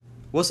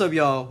What's up,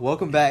 y'all?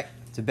 Welcome back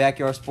to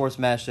Backyard Sports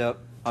Mashup.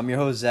 I'm your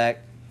host, Zach.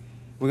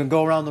 We're going to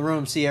go around the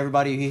room, see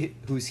everybody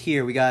who's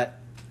here. We got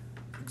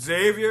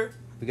Xavier.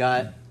 We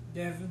got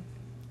Devin.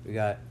 We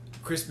got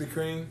Krispy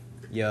Kreme.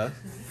 Yeah.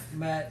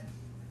 Matt.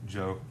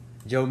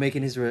 Joe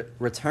making his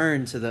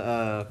return to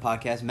the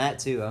podcast. Matt,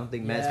 too. I don't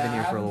think Matt's been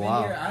here for a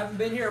while. I haven't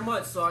been here a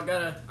month, so I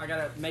gotta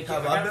make it.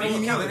 I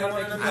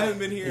haven't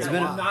been here. It's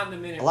been not in a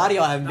minute. A lot of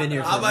y'all haven't been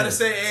here for I'm a about to minute.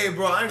 say, hey,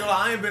 bro, I ain't gonna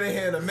lie, I ain't been in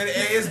here in a minute.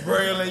 Hey, it's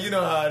Braylon, you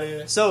know how it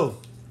is. So,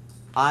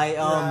 I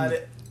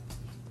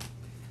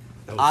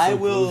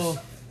will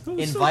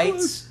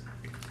invite.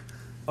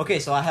 Okay,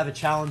 so I have a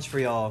challenge for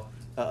y'all.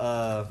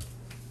 Yeah,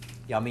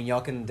 I mean,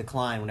 y'all can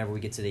decline whenever we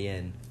get to the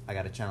end. I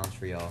got a challenge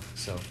for y'all.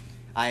 So,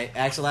 I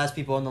asked the last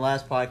people on the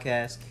last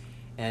podcast,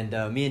 and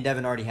me and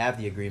Devin already have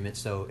the agreement.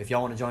 So, if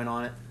y'all want to join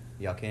on it,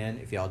 y'all can.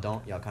 If y'all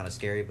don't, y'all kind of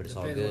scary, but it's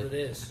all Depends good. what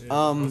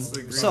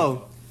it is.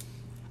 So,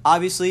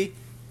 obviously,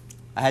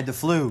 I had the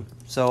flu,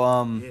 so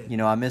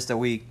I missed a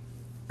week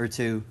or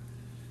two,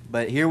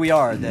 but here we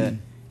are, the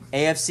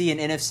AFC and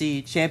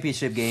NFC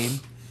championship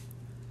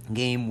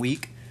game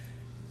week.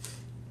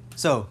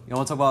 So, I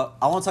want to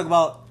talk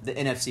about the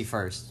NFC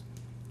first,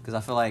 because I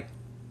feel like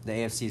the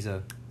AFC is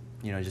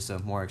just a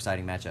more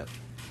exciting matchup.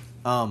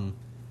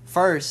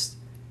 First,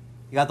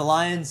 you got the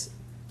Lions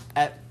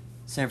at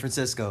San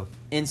Francisco,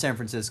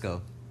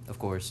 of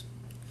course.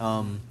 What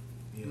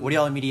are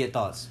y'all immediate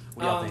thoughts?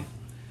 What do y'all think?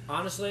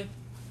 Honestly,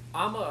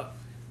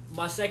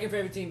 my second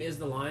favorite team is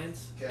the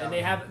Lions, and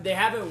they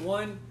haven't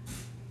won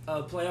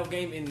a playoff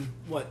game in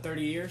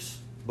 30 years.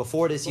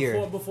 Before this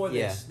year. Before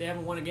this, they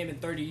haven't won a game in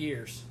 30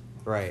 years.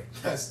 Right.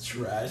 That's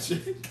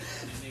tragic.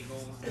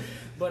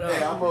 But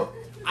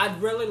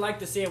I'd really like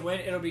to see it win.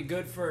 It'll be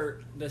good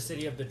for the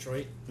city of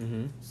Detroit.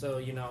 Mm-hmm.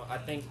 So I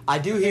think I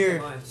do hear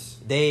the Lions.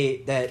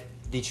 that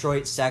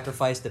Detroit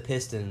sacrificed the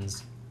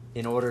Pistons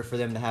in order for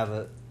them to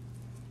have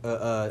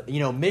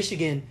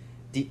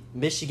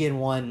Michigan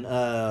won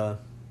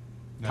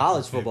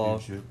college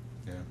football.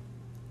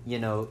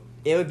 Yeah.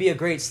 It would be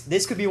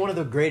this could be one of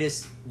the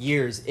greatest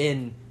years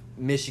in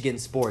Michigan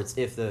sports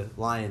if the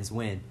Lions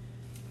win.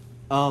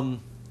 The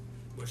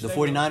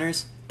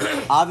 49ers,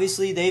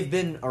 obviously they've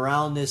been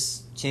around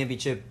this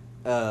championship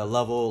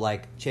level,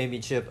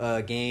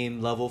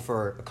 game level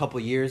for a couple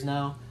years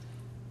now.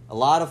 A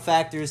lot of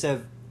factors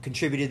have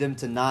contributed them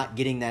to not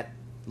getting that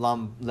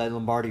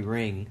Lombardi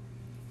ring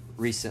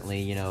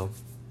recently, Who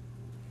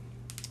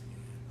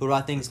do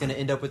I think is going to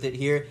end up with it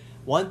here?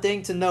 One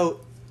thing to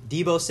note,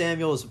 Deebo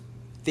Samuel is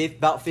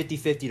about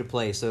 50-50 to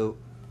play, so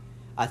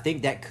I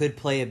think that could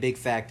play a big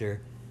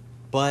factor.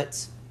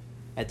 But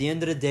at the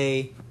end of the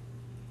day,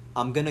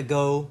 I'm going to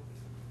go...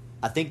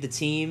 I think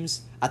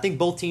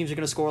both teams are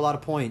going to score a lot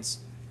of points.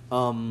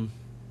 I'm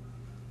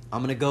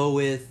going to go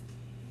with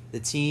the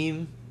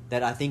team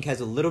that I think has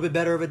a little bit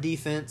better of a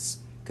defense,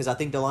 because I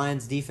think the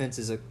Lions' defense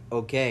is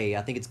okay.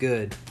 I think it's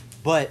good.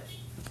 But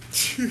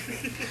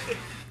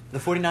the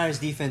 49ers'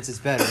 defense is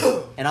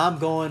better. And I'm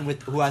going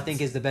with who I think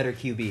is the better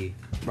QB,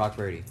 Brock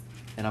Purdy.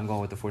 And I'm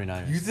going with the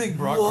 49ers. You think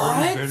Brock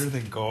Purdy's better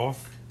than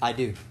Goff? I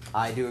do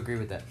agree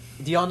with that.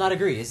 Do y'all not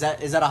agree? Is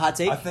that a hot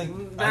take? I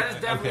think That's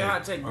definitely a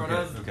hot take, bro.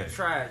 That's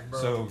trash, bro.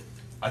 So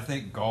I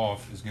think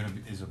Goff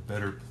is a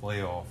better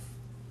playoff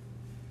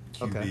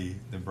QB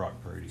than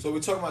Brock Purdy. So we're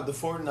talking about the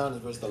 49ers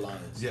versus the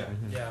Lions. Yeah.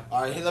 Yeah.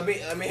 All right, let me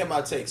hit my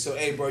take. So,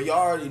 hey, bro, y'all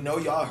already know,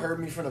 y'all heard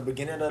me from the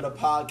beginning of the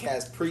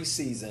podcast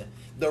preseason.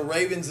 The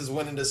Ravens is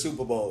winning the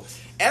Super Bowl.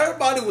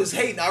 Everybody was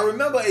hating. I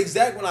remember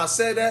exactly when I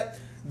said that,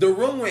 the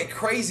room went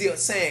crazy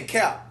saying,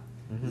 Cap,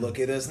 look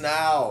at us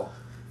now.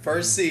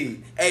 First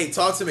seed. Hey,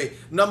 talk to me.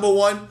 Number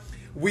one,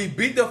 we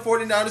beat the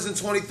 49ers in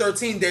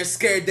 2013. They're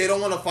scared. They don't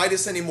want to fight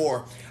us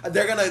anymore.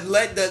 They're going to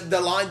let the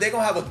line, they're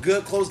going to have a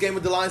good close game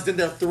with the Lions, then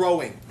they're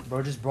throwing.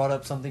 Bro just brought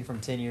up something from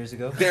 10 years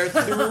ago. They're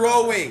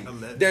throwing.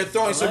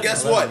 So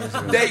guess what?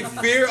 They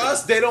fear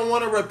us. They don't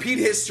want to repeat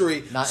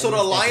history. So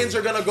the Lions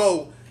are going to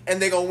go and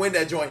they're going to win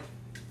that joint.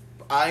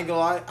 I ain't going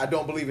to lie. I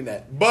don't believe in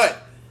that.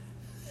 But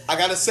I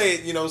got to say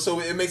it, so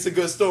it makes a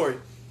good story.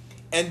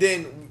 And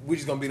then we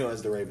just going to beat them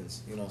as the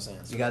Ravens. You know what I'm saying?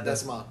 So you got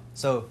that's that. my...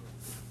 So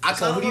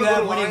So who do you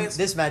have winning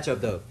this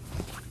matchup, though?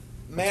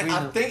 Man,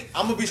 I think...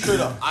 I'm going to be straight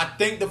up. I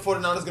think the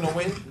 49ers going to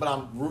win, but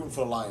I'm rooting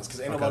for the Lions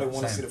because ain't nobody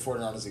want to see the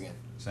 49ers again.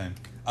 Same.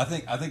 I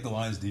think the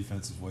Lions'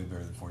 defense is way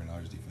better than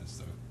 49ers' defense,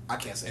 though. I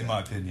can't say in that.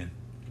 my opinion.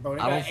 Bro,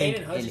 I don't think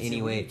in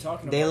any way.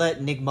 They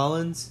let Nick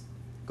Mullins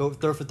go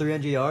throw for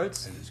 300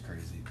 yards. It is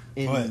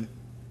crazy.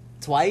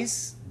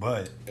 Twice.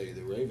 But hey,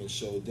 the Ravens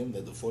showed them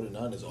that the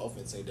 49ers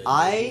offense ain't that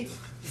I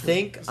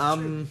think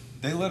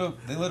they let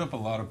up a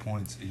lot of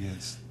points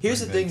against. Here's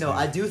the thing, though.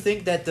 I do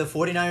think that the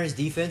 49ers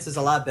defense is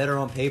a lot better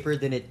on paper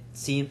than it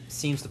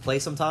seems to play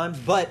sometimes.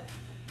 But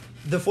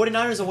the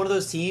 49ers are one of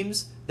those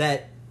teams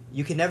that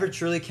you can never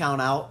truly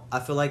count out, I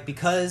feel like,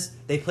 because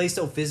they play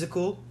so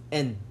physical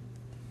and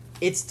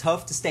it's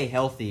tough to stay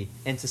healthy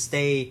and to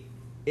stay...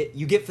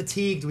 you get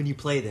fatigued when you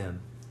play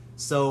them.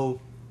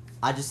 So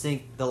I just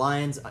think the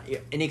Lions,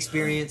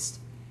 inexperienced,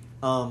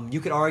 You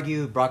could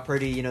argue Brock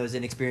Purdy, is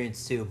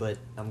inexperienced too, but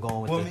I'm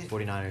going with the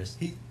 49ers.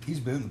 He's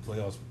been in the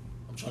playoffs.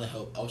 I'm trying to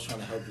help. I was trying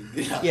to help you.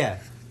 Yeah.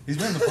 He's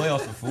been in the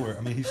playoffs before.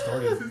 I mean,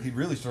 he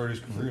really started his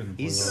career in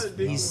the playoffs.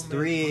 He's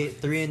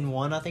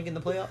 3-1, I think, in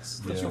the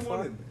playoffs Yeah. so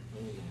far.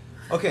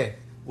 Okay,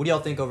 what do y'all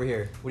think over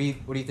here? What do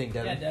you think,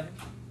 Devin? Yeah, Devin.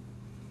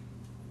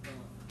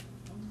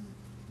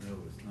 No,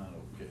 it's not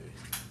okay.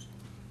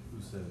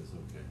 Who said it's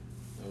okay?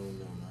 Oh, no,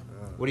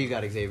 man. What do you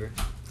got, Xavier?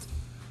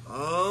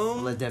 I'll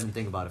let Devin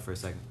think about it for a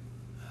second.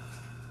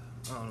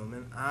 I don't know,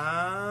 man.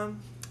 I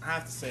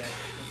have to say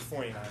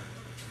 49.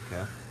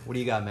 Okay. What do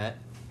you got, Matt?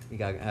 You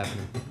got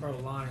happening? Bro,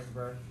 Lions,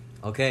 bro.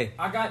 Okay.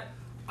 Hot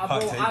I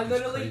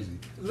take is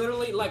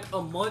literally, like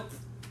a month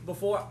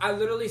before, I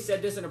literally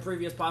said this in a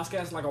previous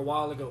podcast, like a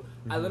while ago.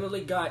 I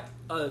literally got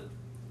a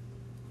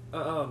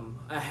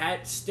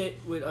hat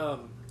stitched with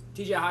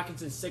T.J.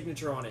 Hawkinson's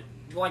signature on it,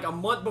 like a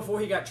month before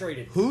he got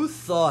traded. Who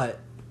thought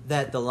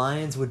that the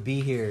Lions would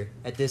be here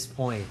at this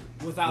point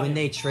Without when him.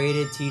 they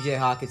traded T.J.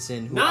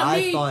 Hawkinson, who Not I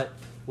me. thought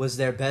was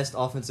their best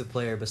offensive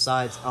player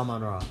besides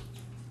Amon-Ra?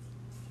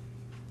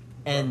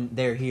 And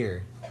they're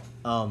here.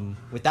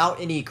 Without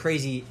any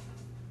crazy...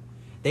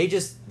 They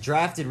just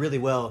drafted really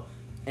well,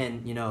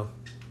 and,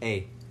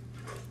 hey,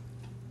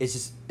 it's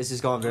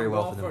just going very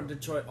well I'm for going them.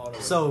 Detroit all the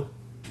way. So,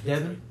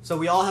 Devin, so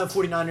we all have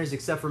 49ers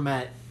except for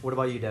Matt. What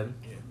about you, Devin?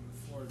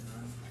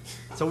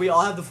 So we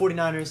all have the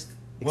 49ers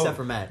except Whoa,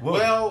 for Matt. whoa.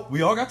 Well-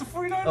 we all got the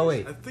 49ers? Oh,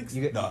 wait. I think so.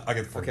 You get, No, I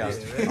got the 49ers. okay,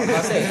 I was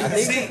about to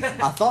say,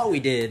 I thought we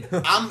did.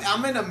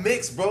 I'm in a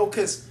mix, bro,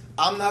 because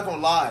I'm not going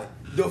to lie.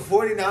 The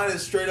 49ers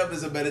straight up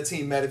is a better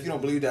team, Matt. If you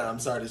don't believe that, I'm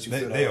sorry that you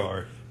feel that. They way.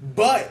 are.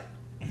 But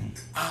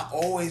I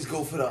always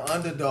go for the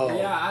underdog.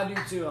 Yeah, I do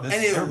too. That's-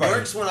 And it Everybody-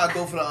 works when I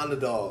go for the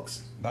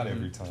underdogs. Not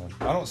every time.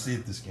 I don't see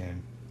it this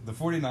game. The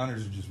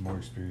 49ers are just more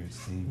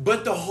experienced team.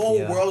 But the whole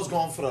Yeah. world's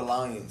going for the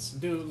Lions.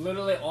 Dude,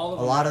 literally all of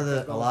A lot of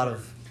them.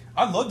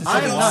 I'd love to see I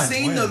the am Lions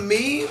Seen win. the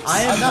memes?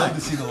 I am I'd not. love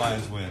to see the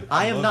Lions win.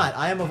 I am love not. it.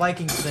 I am a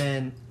Vikings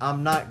fan.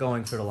 I'm not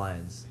going for the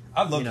Lions.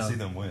 I'd love you to know. see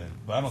them win,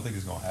 but I don't think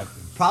it's going to happen.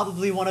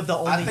 Probably one of the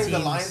only I think teams. the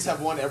Lions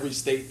have won every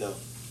state, though.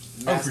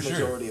 Mass for sure.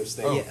 majority of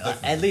states. Oh, Yeah,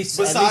 definitely. at least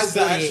Besides the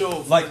 48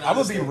 actual... Like, I'm 49ers going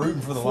to be state.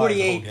 rooting for the Lions the whole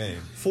 48, game.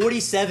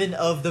 47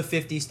 of the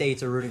 50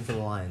 states are rooting for the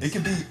Lions. It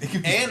could be.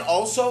 And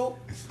also,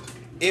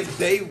 if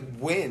they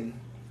win,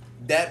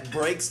 that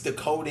breaks the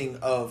coding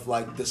of,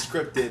 like, the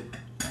scripted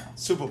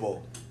Super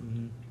Bowl.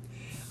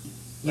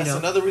 You That's know,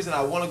 another reason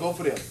I want to go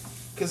for them.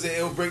 Because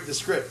it'll break the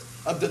script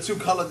of the two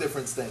color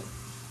difference thing.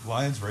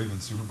 Lions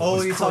Ravens Super Bowl. oh,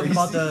 is you're talking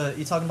about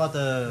crazy.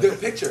 The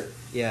picture.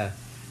 yeah.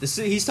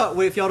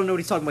 Wait, if y'all don't know what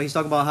he's talking about, he's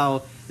talking about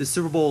how the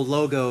Super Bowl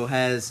logo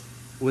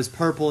was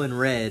purple and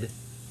red,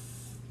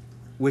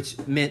 which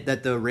meant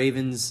that the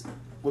Ravens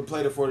Would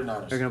play the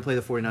 49ers. are going to play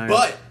the 49ers.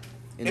 But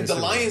in if the the Super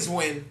Bowl. Lions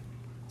win,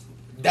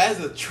 that is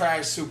a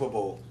trash Super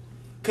Bowl.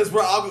 Because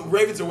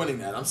Ravens are winning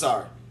that. I'm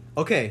sorry.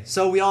 Okay,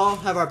 so we all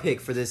have our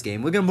pick for this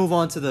game. We're gonna move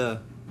on to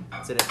the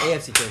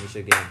AFC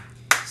Championship game.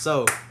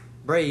 So,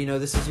 Bray,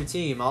 this is your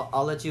team.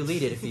 I'll let you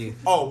lead it if you.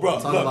 Oh, bro.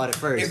 Talk look, about it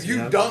first, If you you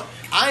know? don't,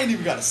 I ain't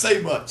even got to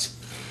say much.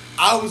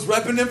 I was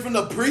repping them from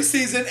the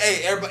preseason.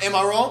 Hey, everybody, am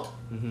I wrong?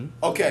 Mm-hmm.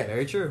 Okay.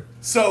 Very true.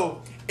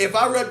 So, if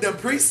I rep them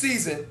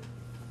preseason,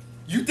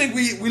 you think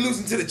we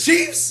losing to the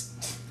Chiefs?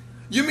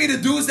 You mean the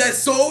dudes that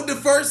sold the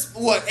first,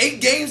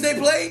 8 games they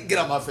played? Get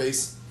out my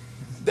face.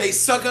 They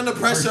suck under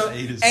pressure. First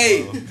 8 is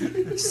Hey,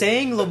 slow.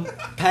 Saying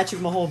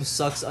Patrick Mahomes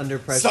sucks under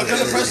pressure. suck under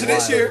is pressure this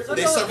wild. year. Suck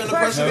They under suck under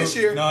pressure. pressure this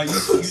year. No, you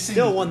seen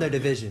Still won their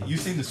division. You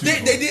seen the Super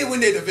Bowl. They did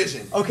win their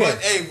division. Okay.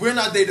 But, hey, we're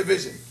not their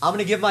division. I'm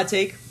gonna give my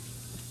take.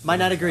 Might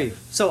not agree.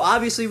 So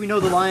obviously we know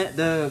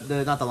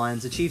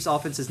the Chiefs'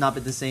 offense has not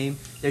been the same.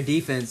 Their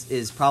defense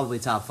is probably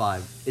top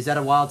 5. Is that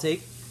a wild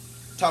take?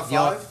 Top 5?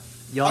 Y'all-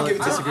 Y'all I'll give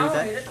it to disagree with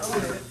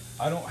that?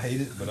 I don't hate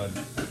it, but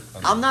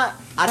I'm not.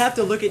 I'd have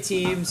to look at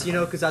teams,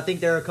 because I think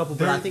there are a couple,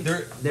 but I think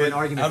they're an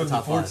argument out for of the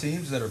top 4 5.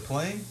 teams that are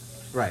playing,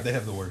 Right. they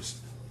have the worst.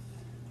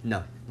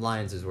 No,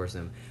 Lions is worse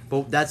than them.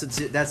 But that's a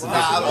different.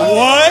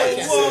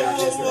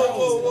 What?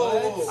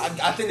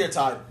 What? I think they're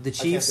tied. The I can't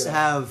Chiefs say that.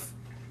 have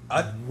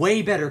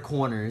way better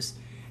corners.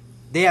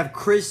 They have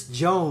Chris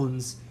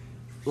Jones.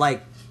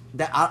 Like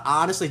that, I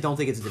honestly don't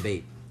think it's a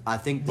debate. I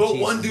think. The But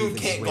Chiefs' one dude defense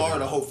is can't way guard better.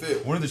 the whole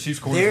field. One of the Chiefs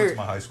corners They're- went to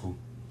my high school.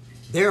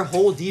 Their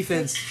whole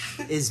defense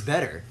is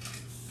better.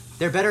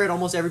 They're better at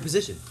almost every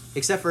position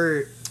except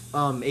for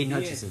Aiden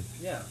Hutchinson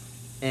Yeah.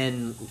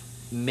 and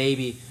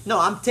maybe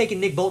I'm taking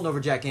Nick Bolton over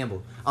Jack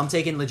Campbell. I'm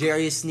taking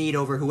L'Jarius Sneed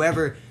over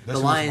whoever That's the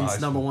who went to my Lions high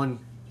number school. one.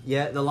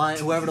 Yeah,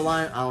 whoever the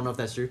Lion. I don't know if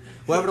that's true.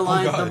 Whoever the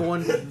Lions God.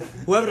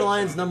 whoever the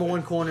Lions number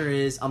one corner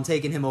is, I'm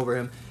taking him over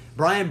him.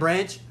 Brian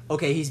Branch.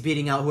 Okay, he's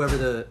beating out whoever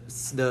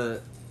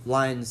the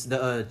Lions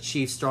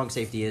Chiefs strong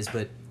safety is,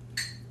 but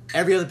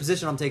every other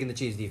position I'm taking the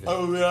Chiefs defense.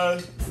 Oh, yeah.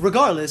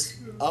 Regardless,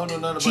 I don't know nothing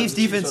about Chiefs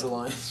the Chiefs defense or the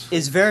Lions.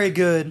 is very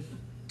good.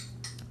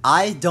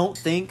 I don't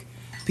think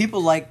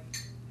people like.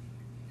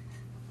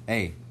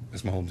 Hey,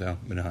 That's my hometown,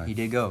 Manhattan. he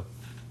did go.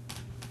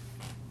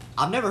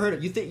 I've never heard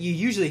of you. You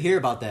usually hear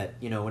about that,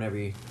 whenever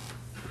you.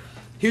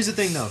 Here's the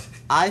thing, though.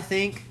 I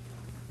think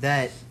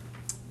that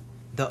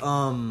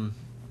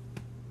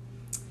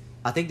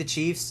I think the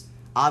Chiefs,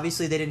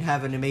 obviously they didn't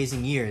have an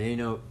amazing year,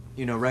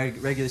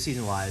 regular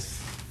season wise.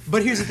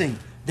 But here's the thing.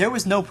 There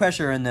was no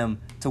pressure in them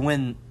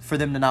for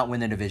them to not win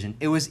their division.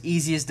 It was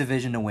easiest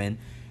division to win.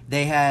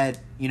 They had,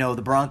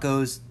 the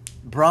Broncos,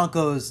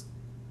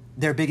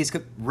 their biggest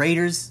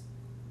Raiders,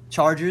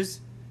 Chargers,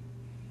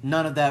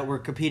 none of that were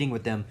competing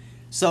with them.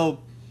 So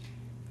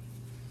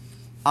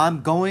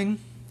I'm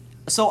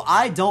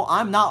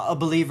not a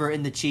believer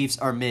in the Chiefs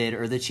are mid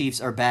or the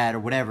Chiefs are bad or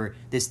whatever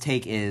this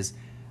take is.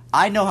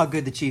 I know how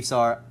good the Chiefs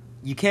are.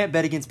 You can't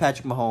bet against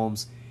Patrick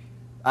Mahomes.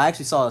 I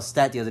actually saw a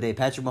stat the other day.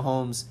 Patrick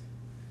Mahomes,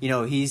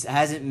 he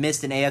hasn't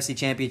missed an AFC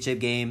Championship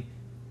game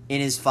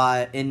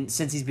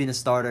since he's been a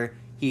starter.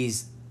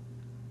 He's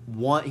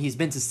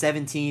been to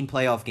 17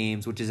 playoff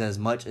games, which is as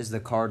much as the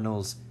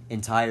Cardinals'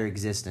 entire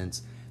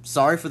existence.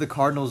 Sorry for the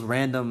Cardinals'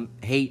 random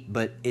hate,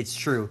 but it's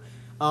true.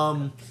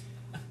 I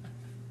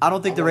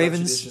don't think the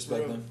Ravens.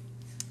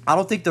 I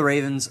don't think the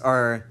Ravens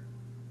are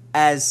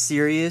as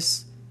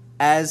serious,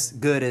 as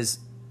good as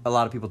a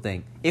lot of people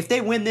think. If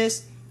they win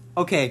this,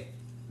 okay,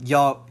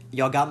 y'all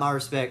got my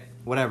respect.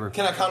 Whatever.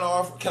 Can I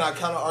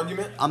counter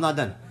argument? I'm not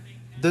done.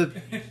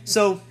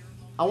 So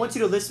I want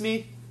you to list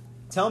me.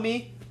 Tell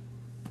me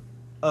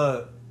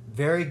a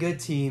very good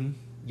team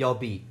y'all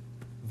beat.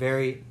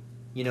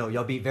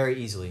 Y'all beat very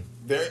easily.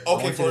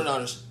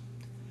 49ers.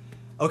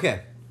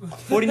 Okay.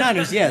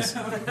 49ers, yes.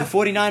 The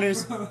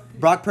 49ers,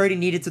 Brock Purdy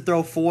needed to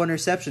throw 4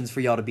 interceptions for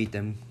y'all to beat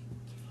them.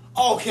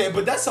 Okay,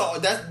 but that's all.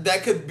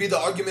 That could be the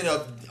argument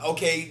of,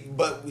 okay,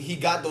 but he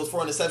got those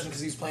 4 interceptions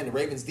because he was playing the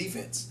Ravens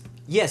defense.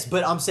 Yes,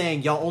 but I'm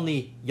saying y'all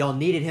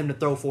needed him to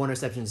throw 4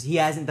 interceptions. He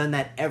hasn't done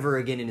that ever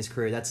again in his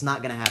career. That's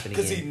not going to happen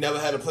again. Because he never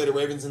had to play the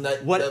Ravens in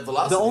that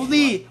velocity.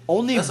 The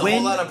only that's win a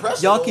whole lot of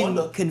pressure, y'all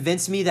can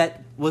convince me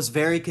that was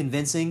very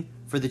convincing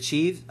for the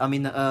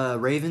the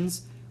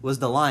Ravens was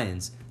the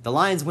Lions. The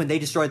Lions, when they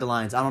destroyed the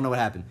Lions, I don't know what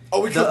happened.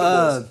 Oh, we killed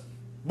the Bulls.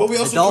 But we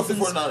also killed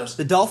the 49ers.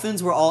 The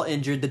Dolphins were all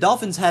injured. The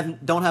Dolphins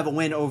don't have a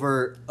win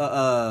over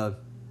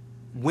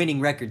winning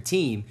record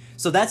team,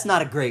 so that's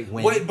not a great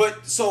win. Wait,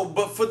 but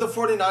for the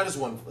 49ers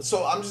one,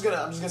 so I'm just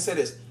gonna say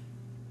this.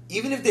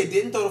 Even if they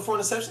didn't throw the 4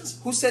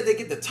 interceptions, who said they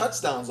get the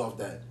touchdowns off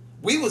that?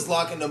 We was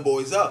locking them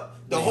boys up.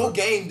 The whole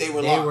game they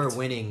were locked. They were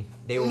winning.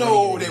 They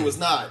was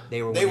not.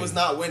 They was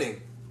not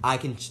winning.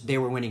 They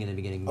were winning in the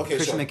beginning. Okay,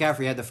 Christian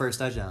McCaffrey had the first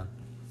touchdown.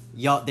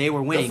 They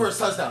were winning. The first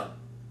touchdown.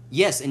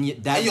 Yes, and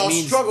y'all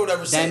struggled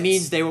ever since. That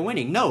means they were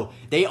winning. No,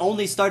 they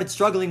only started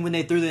struggling when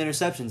they threw the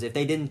interceptions. If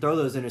they didn't throw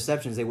those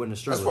interceptions, they wouldn't have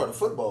struggled. That's part of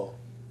football.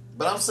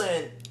 But I'm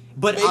saying,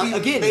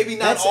 maybe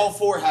not all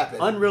 4 happen.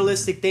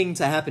 Unrealistic thing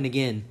to happen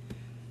again.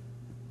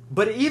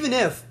 But even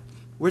if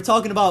we're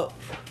talking about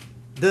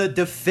the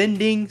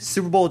defending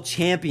Super Bowl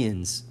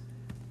champions,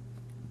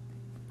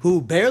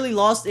 who barely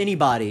lost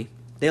anybody,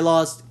 they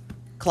lost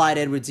Clyde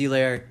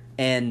Edwards-Helaire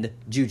and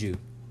Juju,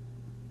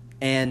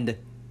 and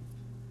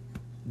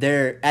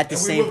they're at the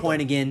same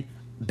point again.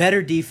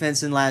 Better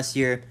defense than last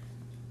year.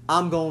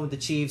 I'm going with the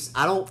Chiefs.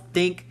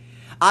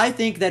 I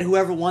think that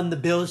whoever won the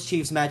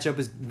Bills-Chiefs matchup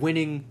is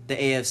winning the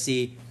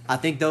AFC. I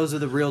think those are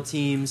the real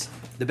teams,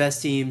 the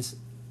best teams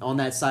on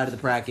that side of the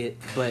bracket.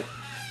 But,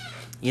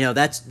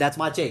 that's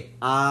my take.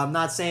 I'm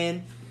not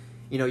saying,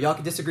 y'all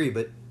can disagree,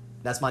 but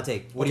that's my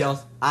take. What do y'all?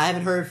 I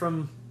haven't heard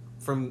from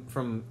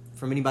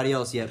anybody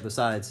else yet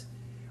besides.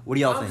 What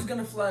do y'all think? I'm just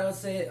going to flat out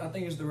say it. I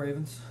think it's the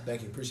Ravens.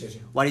 Thank you. Appreciate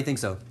you. Why do you think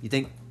so? You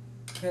think?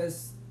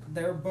 Because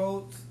the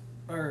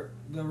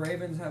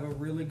Ravens have a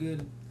really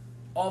good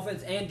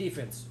offense and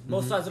defense.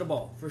 Both sides of the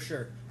ball, for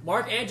sure.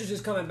 Mark Andrews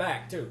is coming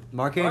back, too.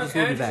 Mark Andrews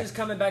will be back. is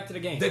coming back to the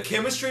game. The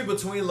chemistry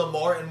between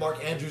Lamar and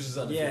Mark Andrews is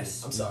undefeated.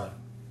 Yes. I'm sorry.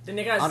 Then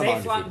they got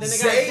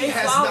Zay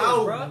has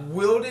now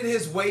wielded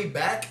his way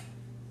back.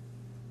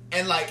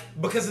 And,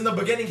 because in the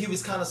beginning he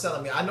was kind of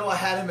selling me. I know I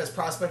had him as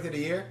prospect of the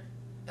year.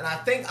 And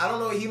I don't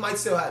know, he might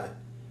still have it.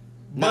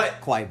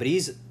 Not quite, but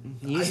he's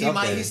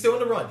still in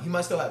the run. He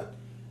might still have it.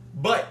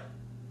 But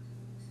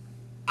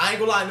I ain't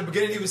gonna lie, in the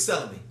beginning he was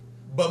selling me.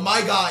 But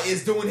my guy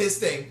is doing his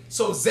thing.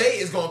 So Zay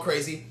is going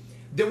crazy.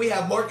 Then we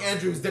have Mark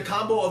Andrews. The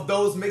combo of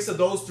those, mix of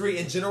those 3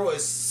 in general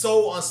is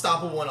so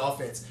unstoppable in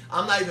offense.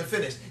 I'm not even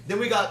finished. Then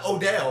we got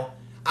Odell.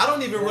 I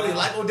don't even really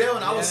like Odell,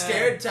 and I was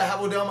scared to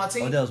have Odell on my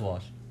team. Odell's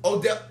washed.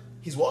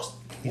 He's washed?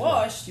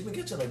 Washed? He's been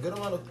catching a good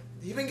amount of...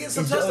 He's been getting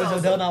some touchdowns.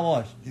 Is Odell not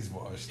washed? He's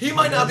washed. He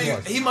might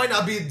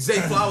not be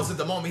Zay Flowers at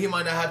the moment. He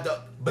might not have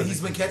but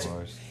he's been catching.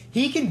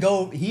 He can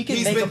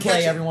make a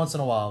play every once in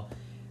a while.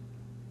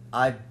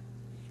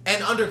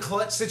 And under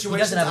clutch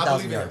situations, I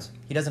believe in him.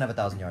 He doesn't have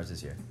 1,000 yards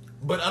this year.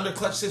 But under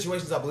clutch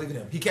situations, I believe in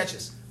him. He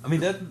catches. I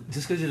mean,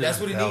 just because that's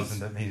what he needs.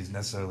 Doesn't mean he's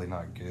necessarily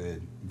not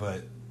good.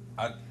 But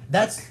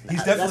that's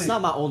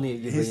not my only.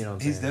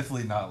 He's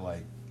definitely not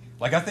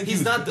I think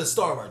he's not the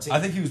star of our team.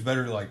 I think he was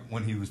better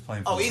when he was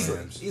playing for the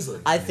Rams. Easily.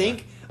 I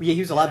think he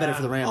was a lot better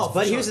for the Rams.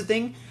 But here's the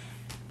thing: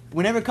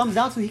 whenever it comes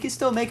down to it, he can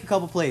still make a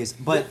couple plays.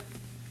 But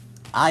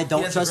I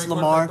don't trust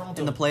Lamar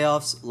in the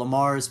playoffs.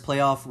 Lamar's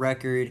playoff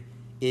record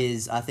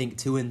is, I think,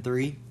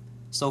 2-3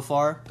 so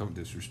far. Don't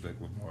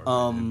disrespect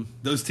Lamar.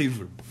 Those teams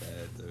were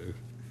bad.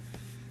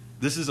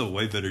 This is a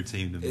way better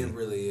team to me. It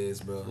really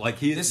is, bro. Like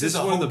this is a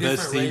one of whole the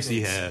best different teams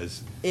he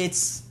Ravens.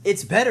 has.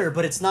 It's better,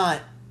 but it's not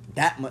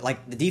that much.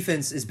 Like the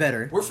defense is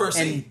better. We're first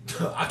and seed.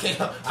 I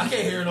can't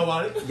hear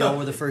nobody. Y'all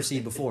were the first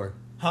seed before.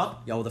 Huh?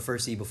 Y'all were the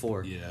first seed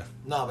before. Yeah.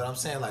 No, but I'm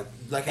saying like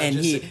I And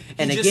just he- said,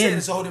 and just again- said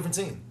it's a whole different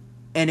team.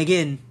 And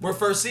again, We're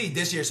first seed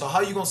this year, so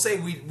how you gonna say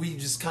we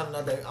just kind of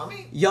not that? I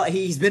mean, y'all,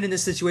 he's been in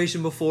this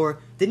situation before.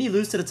 Didn't he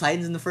lose to the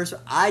Titans in the first?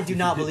 I do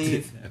not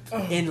believe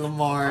in I'm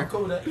Lamar.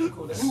 cool with that. I'm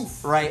cool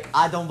with that. Right?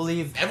 I don't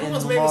believe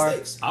Everyone's in made Lamar.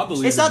 mistakes. I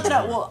believe. It's not in that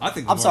I. Lamar. Well, I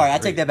think I'm Lamar's sorry. I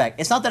great. take that back.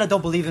 It's not that I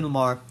don't believe in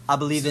Lamar. I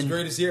believe It's his in.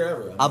 greatest year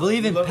ever. I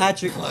believe in love it.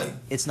 Patrick. Like,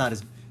 It's not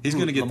his. He's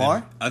gonna get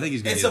Lamar. them. I think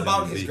he's gonna. it's get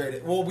about the his MVP.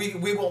 greatest. Well,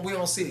 we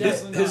don't see it.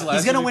 Definitely His not. last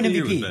He's gonna win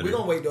MVP was MVP. better. We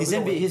gonna wait though. He's We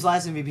gonna wait. his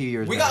last MVP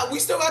year. We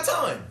still got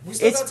time. We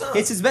still got time.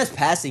 It's his best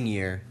passing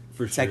year,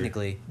 For sure.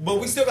 technically.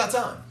 But we still got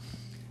time.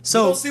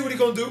 So We'll see what he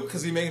gonna do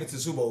because he making it to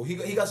the Super Bowl. He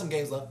got some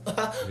games left.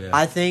 Yeah.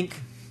 I think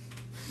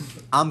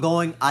I'm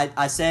going.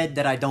 I said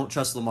that I don't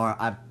trust Lamar.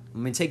 I'm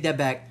gonna take that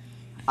back.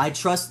 I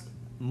trust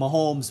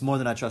Mahomes more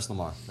than I trust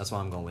Lamar. That's what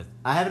I'm going with.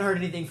 I haven't heard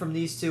anything from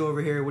these two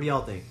over here. What do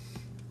y'all think?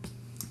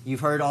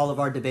 You've heard all of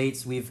our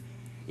debates.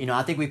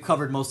 I think we've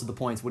covered most of the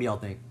points. What do y'all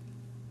think?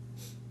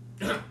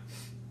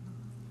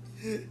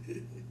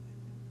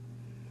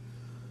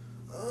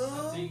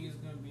 I think it's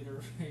gonna be the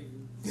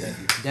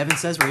Ravens. Devin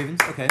says Ravens.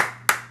 Okay.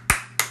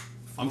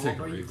 I'm taking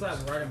Bro, you Ravens.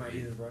 clapped right in my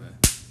ears, bro.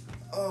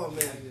 Oh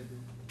man,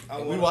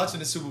 I we want watching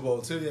the Super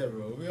Bowl too, yeah,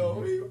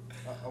 bro.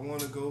 I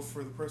want to go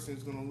for the person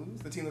who's gonna lose,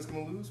 the team that's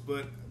gonna lose,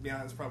 but to be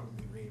honest, it's probably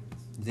gonna be Ravens.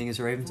 You think it's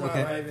Ravens? Right,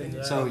 Okay.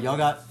 Ravens, So y'all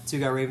got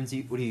Ravens.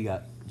 What do you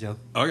got, Joe?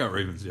 Oh, I got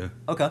Ravens. Yeah.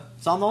 Okay.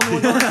 So I'm the only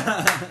one going.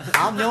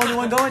 I'm the only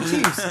one going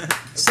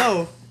Chiefs.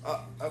 So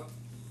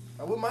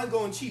I wouldn't mind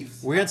going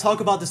Chiefs. we're gonna talk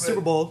about the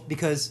Super Bowl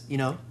because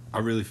I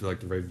really feel like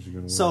the Ravens are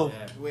gonna win. So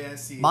Yeah. The way I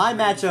see it, my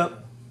Ravens- matchup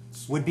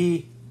would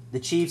be the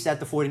Chiefs at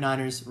the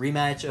 49ers.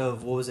 Rematch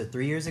of, what was it,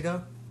 3 years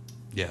ago?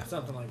 yeah.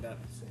 Something like that.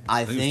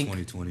 I I think think it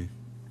was 2020.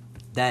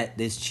 that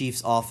this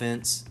Chiefs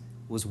offense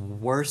was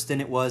worse than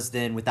it was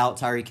then without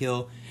Tyreek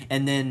Hill.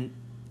 And then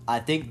I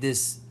think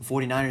this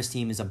 49ers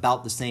team is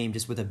about the same,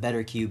 just with a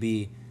better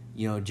QB,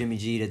 Jimmy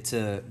G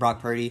to Brock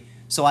Purdy.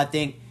 So I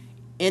think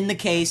in the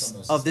case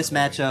of this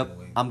matchup,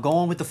 I'm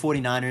going with the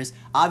 49ers.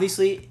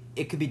 Obviously,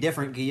 it could be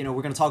different. We're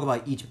going to talk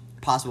about each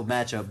possible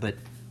matchup, but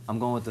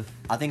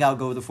I think I'll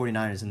go with the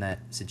 49ers in that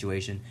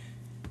situation.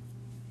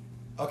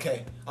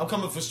 Okay, I'm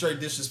coming for straight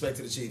disrespect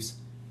to the Chiefs.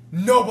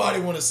 Nobody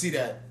want to see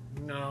that.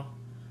 No.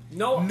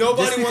 Nobody Just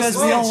wants because to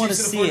we see don't the wanna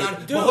Chiefs see in it. the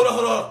 49ers. Dude. But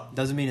hold on.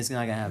 Doesn't mean it's not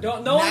going to happen.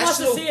 No one wants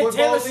to National see a Football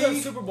Taylor Swift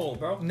League? Super Bowl,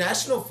 bro.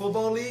 National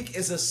Football League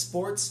is a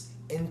sports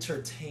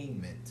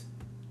entertainment.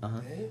 Uh-huh.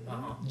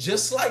 Uh-huh.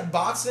 Just like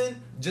boxing,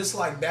 just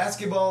like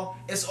basketball,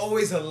 it's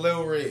always a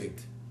little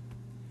rigged.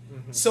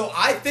 So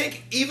I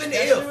think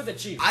Especially with the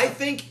Chiefs.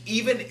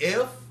 even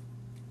if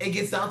it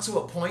gets down to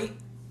a point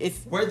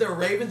If where the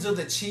Ravens or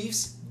the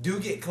Chiefs do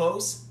get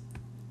close,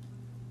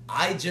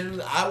 I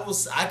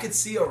could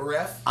see a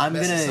ref I'm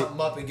messing gonna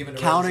something up and giving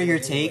the counter Ravens your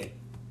the win take, anyway.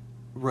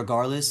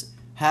 regardless,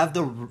 have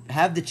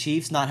the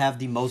Chiefs not have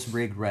the most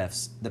rigged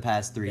refs the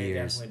past 3 They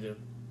years. definitely do.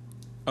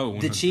 Oh, The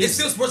 100. Chiefs. It's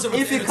still sports If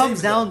it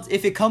comes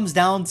entertainment,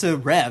 down to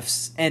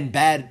refs and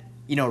bad,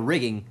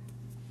 rigging, No,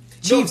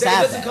 Chiefs it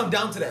have doesn't that. come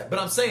down to that. But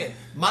I'm saying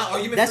my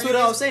argument. That's for what you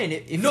I is, was saying.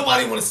 If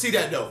Nobody want to see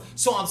that though.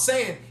 So I'm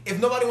saying if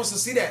nobody wants to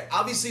see that,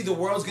 obviously the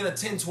world's gonna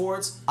tend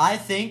towards. I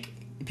think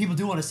people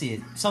do want to see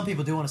it. Some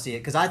people do want to see it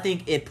because I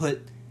think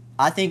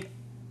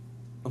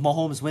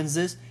Mahomes wins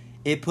this.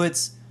 It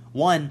puts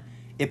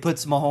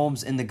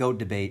Mahomes in the GOAT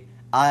debate.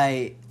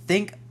 I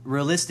think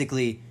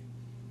realistically,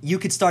 you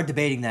could start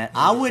debating that.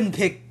 I wouldn't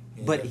pick,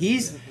 but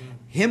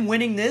him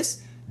winning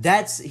this.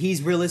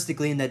 He's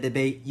realistically in that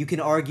debate. You can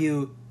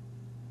argue.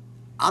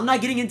 I'm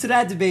not getting into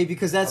that debate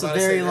because that's I'm a about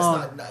to very say,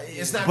 long.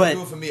 It's not but- gonna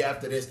do it for me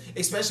after this,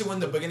 especially when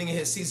the beginning of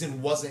his season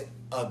wasn't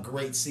a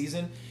great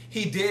season.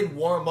 He did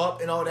warm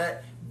up and all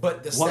that,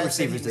 but the What stats that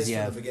receivers he does he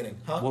missed have? from the beginning,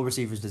 huh? What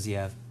receivers does he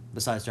have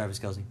besides Travis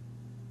Kelce?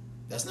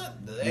 That's not.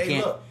 You Hey,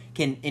 can't. look,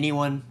 Can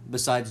anyone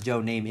besides Joe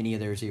name any of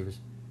their receivers?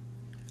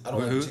 I don't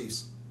know Who? the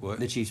Chiefs. What?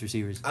 The Chiefs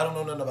receivers. I don't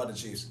know nothing about the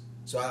Chiefs,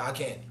 so I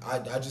can't.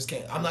 I just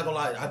can't. I'm not gonna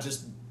lie.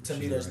 To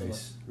me, there's no one.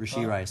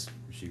 Rasheed Rice.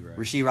 Rasheed Rice.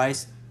 Rasheed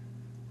Rice.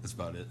 That's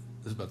about it.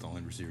 That's about the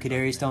only receiver.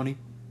 Kadarius Toney.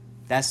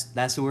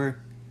 That's who we're.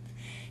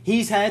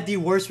 He's had the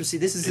worst receiver.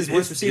 This is his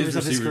worst receivers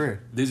of his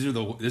career. This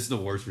is the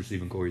worst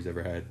receiving core he's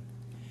ever had.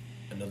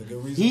 Another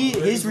good reason. why the His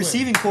Ravens win.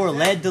 receiving core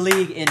led the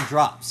league in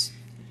drops,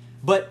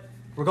 but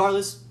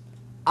regardless,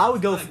 I'll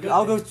go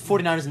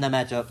 49ers in that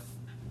matchup.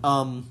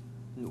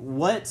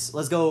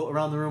 Let's go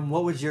around the room.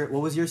 What was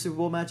your Super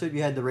Bowl matchup?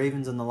 You had the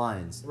Ravens and the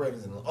Lions.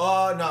 Ravens.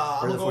 Oh no,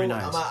 Or I'm the gonna go.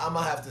 49ers. I'm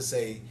gonna have to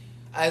say,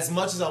 as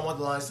much as I want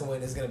the Lions to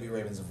win, it's gonna be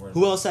Ravens and 49ers.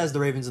 Who else has the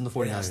Ravens and the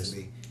It has to 49ers?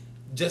 be.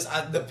 Just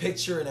the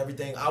picture and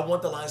everything. I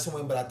want the Lions to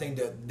win, but I think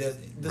the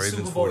Ravens,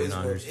 Super Bowl is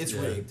 49ers, rigged. It's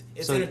yeah. rigged.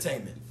 It's So-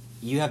 entertainment.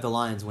 You have the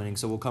Lions winning,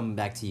 so we'll come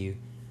back to you.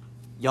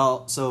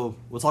 Y'all, so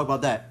we'll talk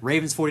about that.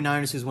 Ravens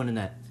 49ers, who's winning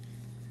that?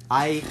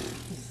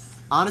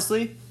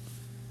 Honestly,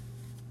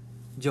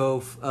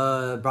 Joe,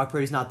 Brock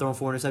Purdy's not throwing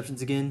 4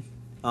 interceptions again.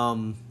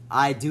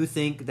 I do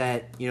think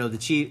that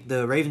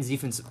the Ravens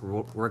defense,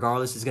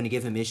 regardless, is going to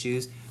give him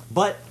issues.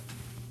 But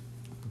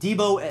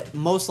Debo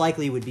most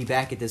likely would be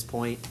back at this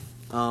point.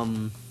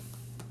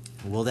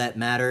 Will that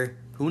matter?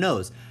 Who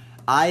knows?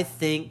 I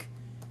think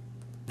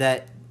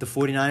that the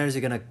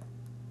 49ers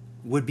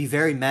would be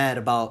very mad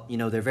about,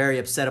 they're very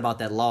upset about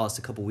that loss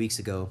a couple weeks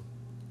ago.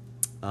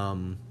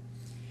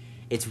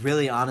 It's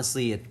really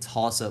honestly a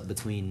toss-up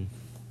between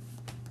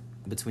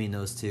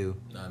those two.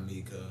 Not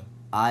me, cuz.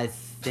 I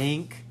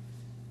think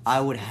I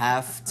would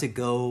have to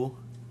go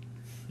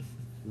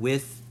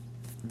with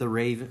the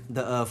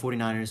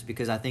 49ers,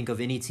 because I think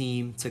of any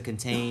team to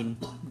contain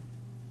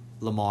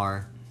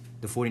Lamar,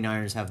 the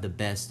 49ers have the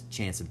best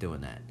chance of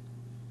doing that.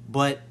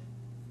 But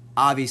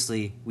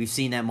obviously, we've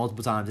seen that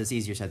multiple times. It's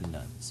easier said than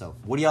done. So,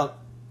 what do y'all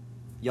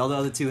the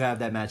other two have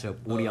that matchup?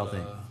 What do y'all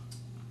think?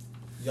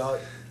 Y'all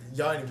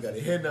ain't even got to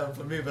hear nothing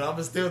from me, but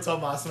I'm still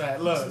talking about smack.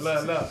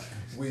 Look.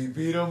 We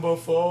beat them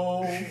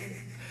before,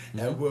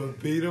 and we'll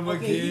beat them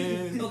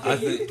again.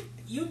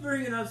 You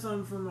bringing up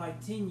something from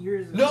like 10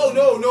 years ago.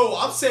 No.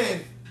 I'm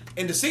saying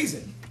in the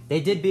season.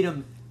 They did beat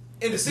them.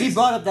 In the season. He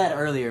brought up that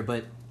earlier,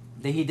 but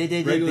they did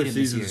beat Regular him this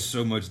season year. is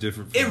so much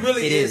different. It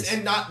really It is. is.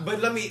 And not. But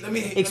let me.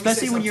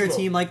 Especially when you're a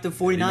team like the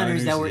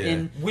 49ers that were yeah.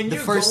 in When the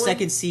you're first, going-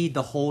 second seed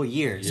the whole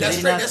year. So That's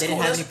they great. didn't That's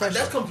cool. have any pressure.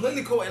 That's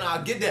completely cool, and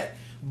I get that.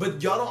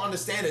 But y'all don't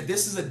understand that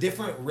this is a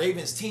different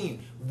Ravens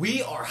team.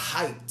 We are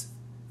hyped.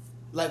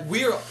 Like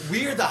we're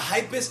the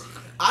hypest.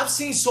 I've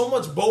seen so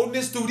much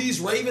boldness through these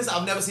Ravens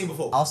I've never seen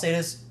before. I'll say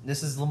this: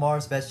 this is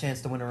Lamar's best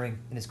chance to win a ring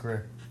in his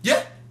career.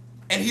 Yeah,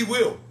 and he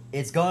will.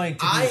 It's going to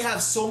be. I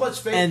have so much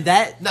faith. And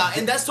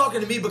that's talking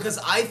to me because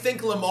I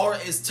think Lamar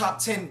is top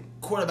 10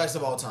 quarterbacks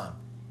of all time.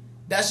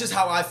 That's just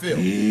how I feel.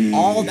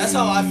 That's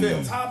how I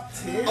feel. Top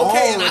 10.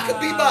 Okay, and I could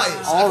be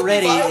biased.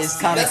 Already is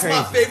kinda That's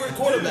my crazy. favorite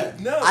quarterback.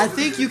 No. I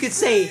think you could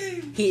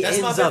say he That's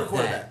my ends favorite up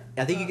quarterback.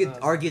 that. I think you could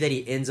argue that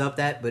he ends up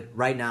that, but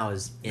right now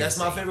is That's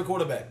my insane. favorite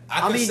quarterback. I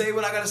I can mean- say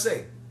what I gotta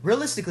say.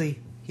 Realistically,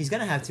 he's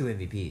gonna have 2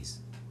 MVPs.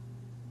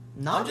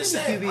 Not I'm just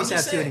many saying. QBs I'm just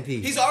have 2 saying.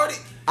 MVPs. He's already.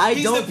 I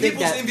he's don't the think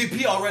people's that-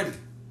 MVP already.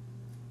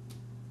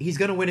 He's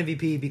gonna win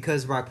MVP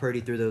because Brock Purdy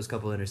threw those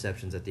couple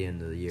interceptions at the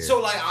end of the year. So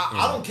like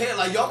I don't care.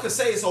 Like y'all could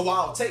say it's a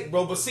wild take,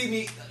 bro. But see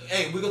me,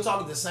 hey, we gonna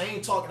talk the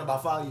same talk in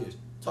about 5 years.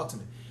 Talk to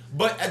me.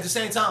 But at the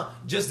same time,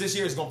 just this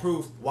year is gonna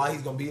prove why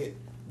he's gonna be it.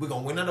 We're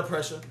gonna win under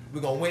pressure.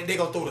 We're gonna win. They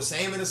gonna throw the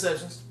same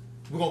interceptions.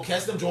 We're gonna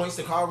catch them joints.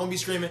 The car gonna be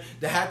screaming.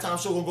 The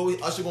halftime show gonna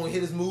go. Usher gonna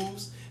hit his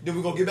moves. Then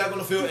we're gonna get back on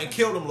the field and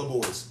kill them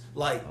little boys.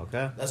 Like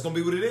Okay. that's gonna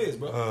be what it is,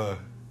 bro.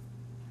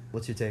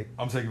 What's your take?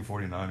 I'm taking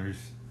 49ers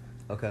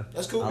Okay.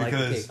 That's cool. I like the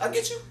Because- take. I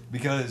get you.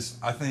 because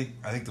I think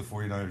the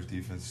 49ers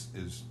defense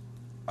is.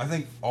 I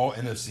think all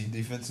NFC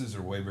defenses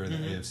are way better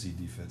than AFC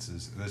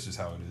defenses. And that's just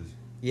how it is.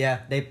 Yeah,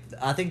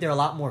 I think they're a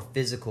lot more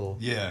physical.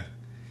 Yeah,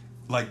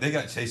 like they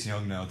got Chase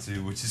Young now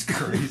too, which is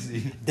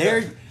crazy.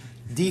 Their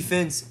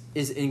defense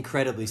is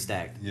incredibly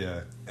stacked.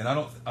 Yeah, and I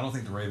don't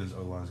think the Ravens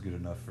O line is good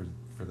enough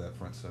for that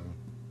front seven.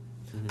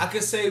 I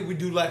could say we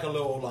do like a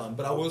little O-line,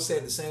 but I will say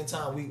at the same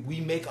time we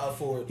make up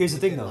for it. Here's the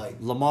thing, within, though. like,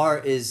 Lamar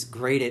is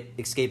great at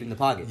escaping the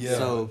pocket. Yeah,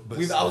 So but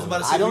I was about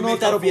to say I don't we know make if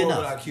that'll up be for it enough.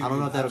 with our QB. I don't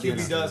know if that'll Our be QB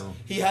enough. does.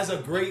 He has a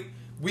great.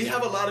 We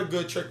have a lot of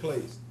good trick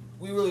plays.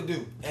 We really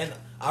do, and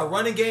our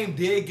running game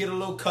did get a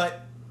little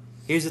cut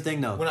here's the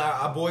thing, though. when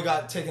our boy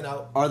got taken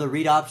out. Are the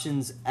read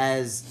options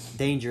as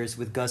dangerous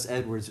with Gus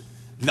Edwards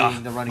Nah.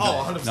 being the running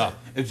Oh, back? 100%. No,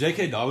 if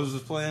J.K. Dobbins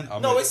was playing,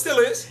 No, it still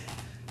is.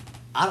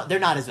 They're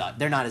not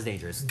as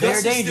dangerous. Gus They're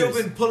has dangerous.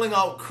 still been pulling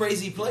out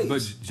crazy plays.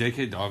 But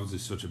J.K. Dobbins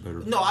is such a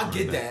better. no, I running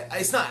get back. that.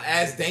 It's not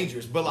as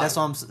dangerous, but like,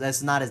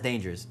 That's not as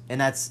dangerous, and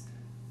that's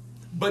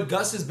but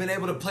Gus has been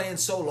able to play in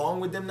so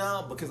long with them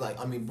now because, like,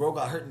 I mean, bro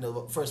got hurt in the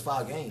first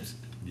 5 games.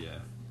 Yeah,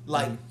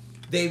 Like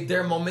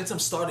their momentum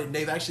started and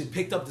they've actually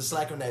picked up the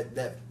slack on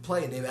that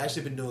play and they've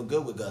actually been doing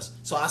good with Gus.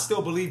 So I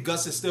still believe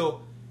Gus is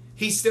still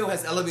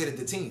has elevated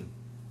the team.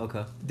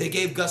 okay. They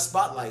gave Gus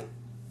spotlight,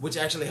 which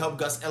actually helped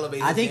Gus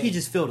elevate. I his think he game.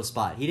 just filled a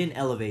spot. He didn't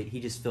elevate. He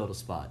just filled a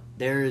spot.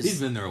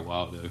 He's been there a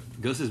while though.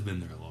 Gus has been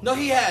there a long No,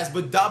 time. he has,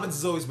 but Dobbins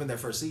has always been their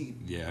first seed.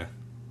 Yeah.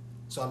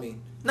 So I mean,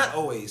 not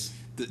always.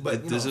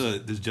 But you know,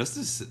 Does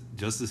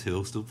Justice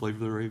Hill still play for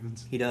the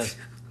Ravens? He does.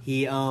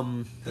 He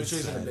I'm sure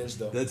he's on the bench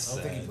though. That's I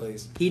don't think he sad.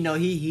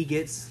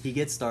 plays. he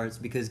gets starts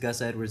because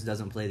Gus Edwards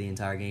doesn't play the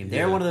entire game.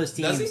 They're Yeah. one of those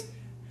Does teams.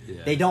 he?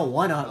 Yeah. They don't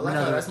want I like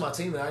how another. that's my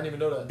team. I didn't even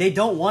know that. They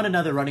don't want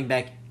another running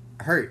back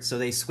hurt, so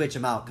they switch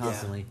him out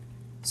constantly.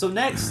 So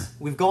next,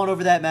 we've gone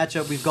over that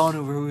matchup. We've gone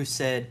over who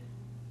said.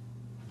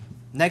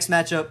 Next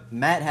matchup,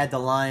 Matt had the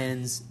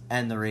Lions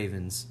and the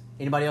Ravens.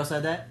 Anybody else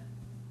had that?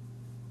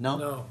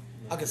 No.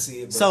 I can see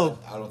it, but So-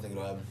 I don't think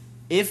it'll happen.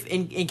 If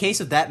in case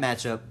of that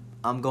matchup,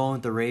 I'm going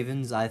with the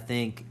Ravens. I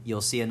think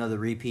you'll see another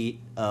repeat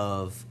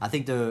of. I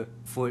think the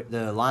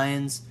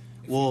Lions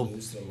will.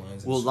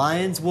 Well,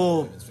 Lions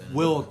will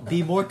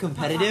be more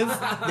competitive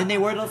than they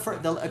were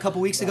a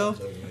couple weeks ago,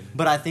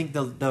 but I think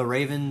the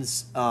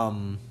Ravens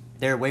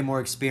they're way more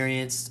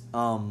experienced.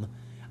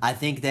 I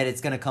think that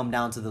it's gonna come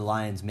down to the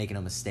Lions making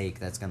a mistake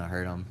that's gonna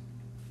hurt them.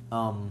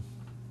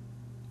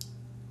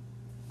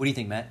 What do you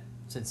think, Matt?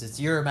 Since it's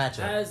your matchup.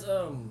 As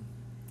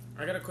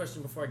I got a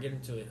question before I get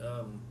into it.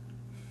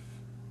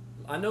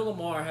 I know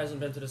Lamar hasn't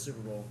been to the Super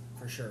Bowl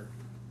for sure.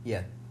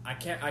 Yeah, I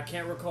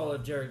can't recall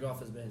if Jared Goff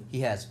has been.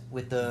 he has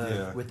with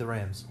the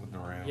Rams. With the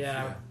Rams.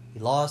 Yeah. He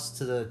lost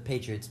to the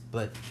Patriots,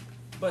 but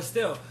But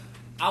still,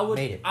 I would.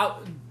 Made it.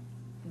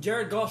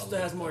 Jared Goff still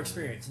has more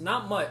experience.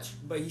 Not much,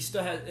 but he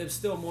still has. It's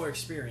still more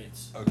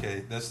experience.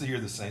 Okay, that's the year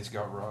the Saints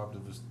got robbed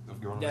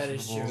of going to That the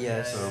is Super Bowl. true.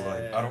 Yes. So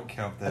like, I don't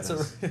count that.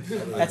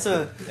 that's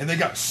a And they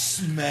got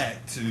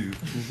smacked too.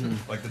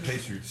 Like the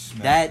Patriots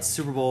smacked. that them.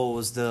 Super Bowl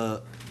was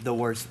the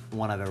worst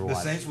one I've ever The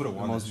watched. Saints would have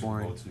won the most Super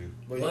boring. Bowl too.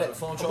 Wait, you got a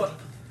phone charger?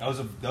 That was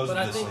the But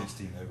I best think- Saints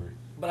team ever.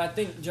 But I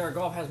think Jared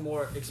Goff has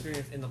more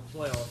experience in the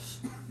playoffs.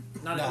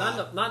 Not in the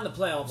playoffs, Not in the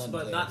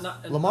but playoffs.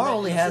 not. In Lamar in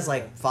only the has Super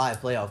Bowl. like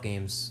 5 playoff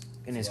games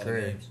in his That's a lot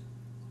of career, games.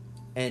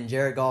 and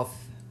Jared Goff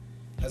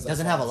Has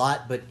doesn't have a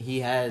lot, but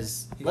he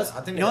has. He Let's,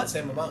 got, I think you they know got what? the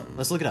same amount.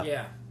 Let's look it up.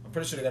 Yeah, I'm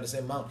pretty sure they got the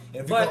same amount. And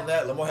if you But- count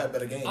that, Lamar had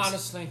better games.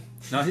 honestly,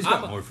 No, he's I'm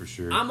got a- more for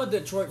sure. I'm a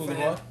Detroit Who, fan.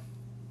 Lamar?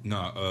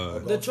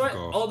 No, Detroit,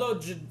 Goff. although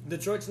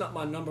Detroit's not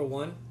my number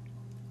one,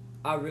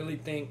 I really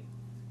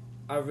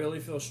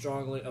feel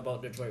strongly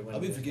about Detroit winning. I'll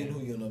be this forgetting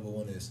game. who your number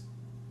one is.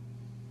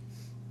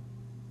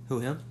 Who,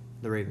 him?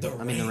 The Ravens.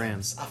 I mean the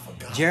Rams. I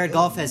forgot. Jared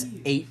Goff has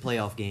 8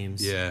 playoff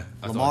games. Yeah,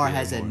 I thought Lamar he had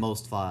has at more.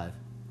 most 5.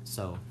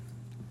 So,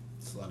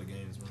 It's a lot of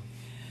games, man.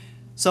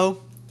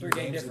 so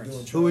 3-game Games are difference.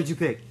 doing who would you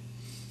pick?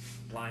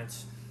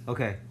 Lions.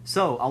 Okay,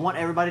 so I want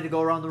everybody to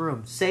go around the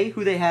room. Say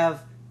who they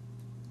have.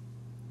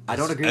 I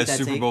don't agree with As that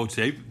Super take. Bowl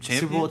champion.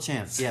 Super Bowl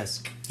champs.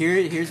 Yes.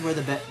 Here's where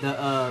the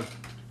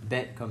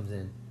bet comes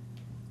in.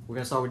 We're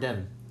gonna start with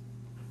Devin.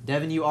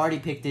 Devin, you already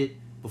picked it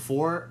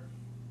before,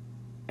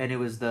 and it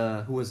was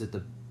who was it?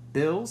 The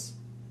Bills.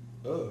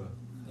 You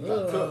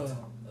got cooked.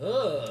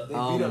 Ugh. They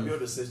beat up your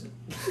decision.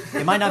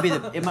 It might not be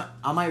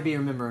I might be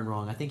remembering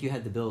wrong. I think you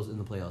had the Bills in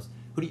the playoffs.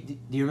 Who do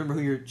you remember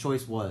who your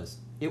choice was?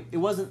 It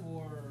wasn't.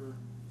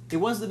 It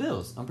was the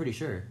Bills. I'm pretty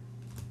sure.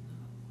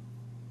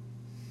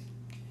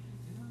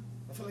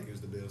 I feel like it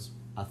was the Bills.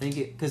 I think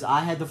it because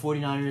I had the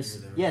 49ers.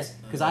 You were there. Yes,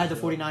 because I had the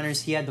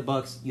 49ers. He had the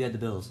Bucks. You had the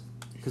Bills.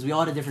 Because we all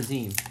had a different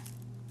team.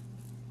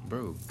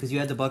 Bro. Because you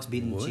had the Bucks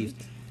beating What? the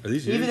Chiefs. Are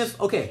these Even yours?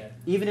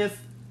 even if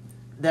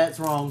that's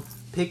wrong,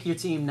 pick your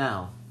team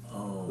now.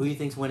 Oh. Who do you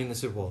think's winning the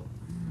Super Bowl?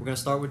 We're gonna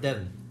start with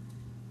Devin.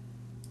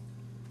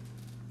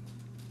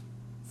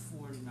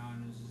 49ers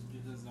just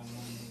because I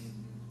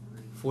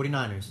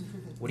want to 49ers.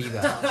 What do you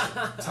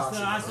got?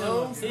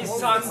 Toxic. He's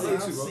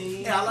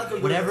toxic. Yeah, I like a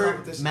good Whatever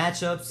competition.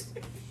 matchups,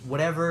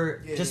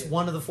 whatever, Yeah, just yeah.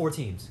 one of the 4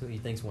 teams. Who do you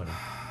think's winning?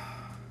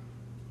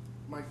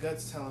 My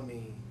gut's telling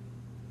me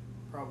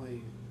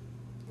probably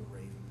the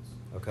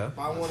Ravens. Okay.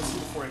 But I want to see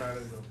the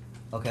 49ers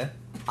though. Okay.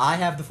 I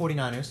have the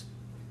 49ers.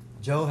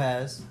 Joe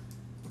has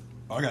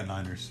Oh, I got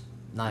Niners.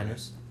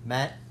 Niners.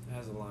 Matt It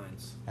has the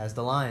Lions. has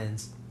the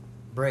Lions.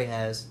 Bray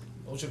has.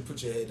 I want you to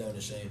put your head down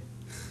to shame.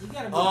 You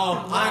gotta be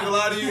I ain't gonna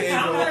lie to you, hey,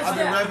 bro. I've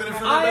been rapping it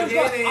from I the am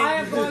go- beginning. I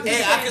am going to Hey,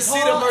 I stand can see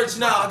the tall. merch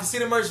now. I can see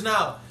the merch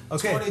now.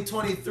 Okay.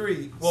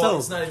 2023. Well, So-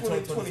 it's not even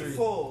 2023.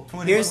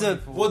 2024. Here's the.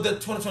 Well, the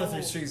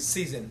 2023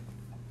 season.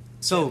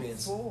 So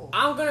Champions.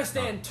 I'm gonna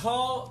stand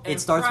tall and It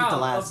starts with proud the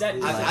last- of that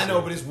the decision. last I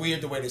know, but it's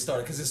weird the way they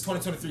started because it's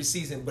 2023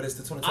 season, but it's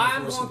the 2024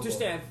 I'm going Super to Bowl.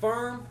 stand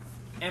firm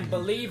and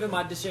believe in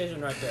my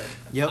decision right there.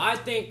 Yep. I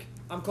think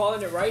I'm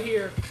calling it right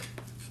here.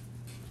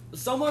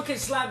 Someone can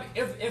slap me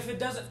if it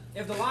doesn't.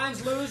 If the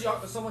Lions lose,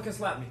 someone can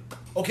slap me.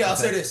 Okay, I'll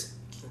Okay. say this.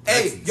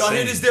 Hey, y'all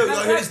hear this deal?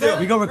 Y'all hear this deal?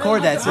 We gonna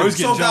record that too. Bro's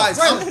getting So guys,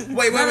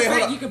 wait, Matter of hold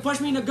fact, on. you can punch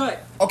me in the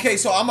gut. Okay,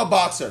 so I'm a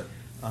boxer.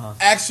 Uh-huh.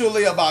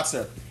 Actually a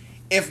boxer.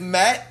 If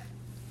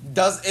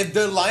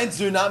the Lions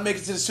do not make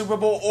it to the Super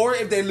Bowl, or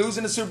if they lose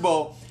in the Super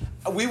Bowl,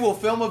 we will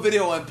film a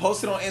video and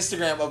post it on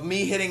Instagram of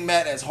me hitting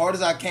Matt as hard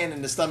as I can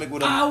in the stomach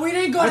with a We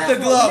didn't go with that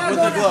the far. glove, We're with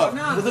not the going glove,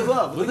 that far. with the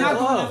glove, with the We're not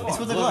going glove. that far. It's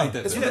with the Glove glove. ain't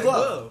that It's bad. with the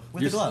glove.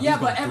 With the glove. Yeah, He's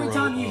but gonna every throw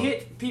time you up.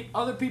 hit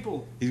other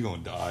people, He's gonna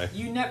die.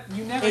 you never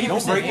Eighty hit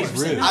percent. break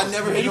his ribs. I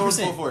never hit no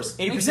full 80%. force.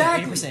 80%.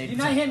 Exactly. 80%. You're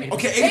not hitting me.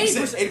 Okay,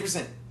 80%.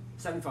 80%.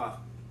 75.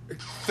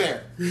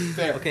 Fair.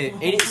 Fair. Okay,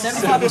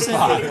 75%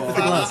 with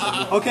the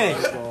gloves. Okay,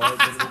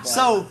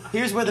 so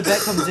here's where the bet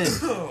comes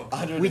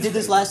in. We did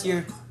this last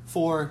year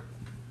for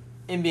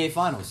NBA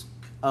Finals.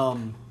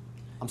 I'm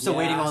still Yeah,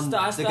 waiting I on still-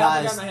 I the still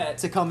have guys it on my head.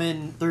 to come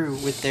in through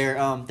with their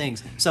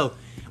things. So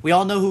we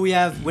all know who we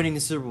have winning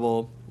the Super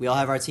Bowl. We all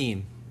have our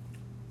team.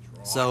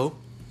 So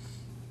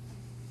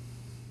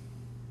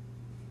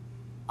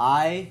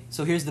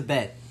here's the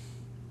bet.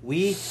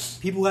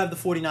 People who have the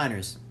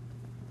 49ers.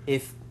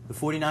 If the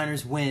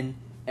 49ers win,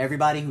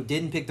 everybody who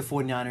didn't pick the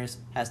 49ers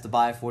has to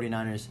buy a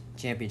 49ers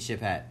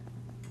championship hat.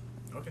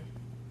 Okay.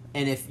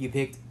 And if you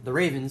picked the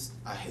Ravens,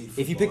 I hate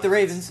if you football pick the hats.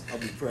 Ravens I'll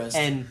be pressed.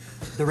 and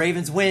the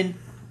Ravens win,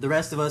 the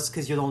rest of us,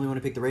 because you're the only one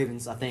to pick the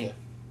Ravens, I think, Okay.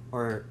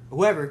 or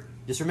whoever,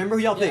 just remember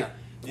who y'all Yeah.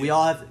 pick. We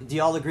all have. Do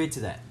y'all agree to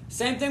that?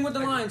 Same thing with the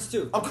Lions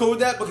too. I'm cool with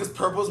that because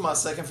purple's my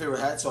second favorite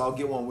hat, so I'll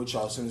get one with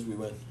y'all as soon as we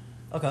win.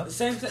 Okay.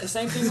 Same thing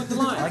with the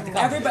Lions. like the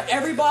confidence.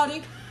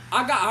 Everybody,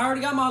 I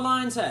already got my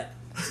Lions hat.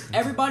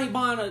 Everybody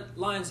buying a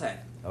Lions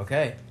hat.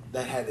 Okay.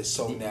 That hat is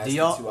so Do nasty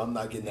y'all- too. I'm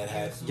not getting that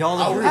hat. Y'all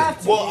I agree? will.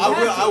 have to. Well, You I will.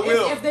 have I to.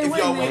 will. If they If win,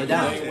 y'all they win, win.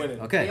 I ain't winning.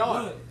 Okay. They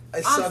are. It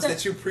I'm sucks saying-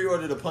 that you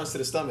pre-ordered a punch to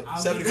the stomach.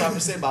 I'll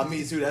 75% by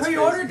me too. That's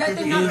Pre-order crazy. that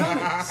thing not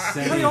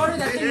coming. Pre-order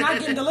that thing not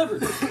getting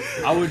delivered.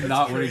 I would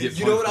not want to get.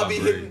 You know what punched I be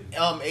by hitting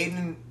Brady.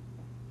 Aiden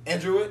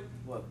Andrew with?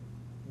 What?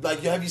 Like,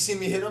 have you seen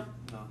me hit him?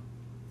 No.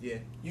 Yeah.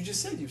 You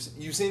just said you've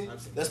seen. I've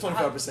seen That's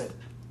 25%.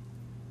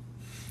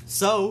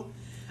 So,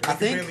 I I can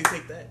barely think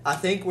take that. I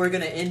think we're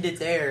gonna end it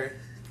there.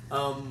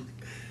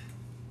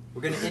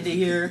 We're gonna end it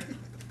here.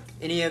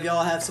 Any of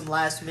y'all have some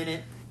last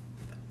minute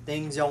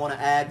things y'all want to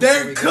add? before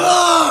They're we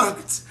go?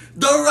 cooked.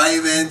 The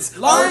Ravens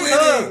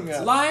are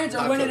winning. Lions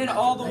are Not winning it cooked.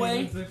 all the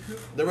way.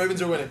 The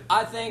Ravens are winning.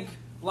 I think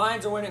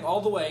Lions are winning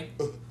all the way.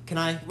 Can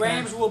I?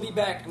 Rams will be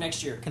back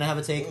next year. Can I have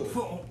a take?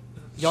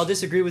 Y'all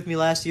disagree with me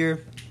last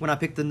year when I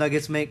picked the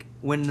Nuggets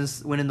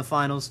winning the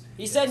finals.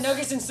 He said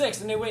Nuggets in 6,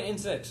 and they went in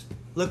 6.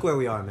 Look where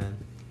we are, man.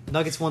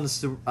 Nuggets won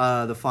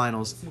the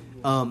finals.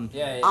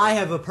 Yeah. I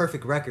have a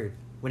perfect record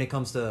when it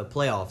comes to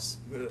playoffs.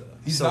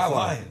 He's So not far.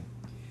 lying.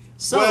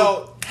 So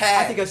Well,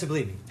 I think I should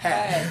believe me.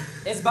 Hey,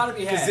 it's about to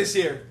be Because had. this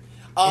year,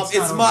 It's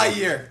it's not my over.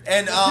 year,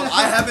 and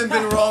I haven't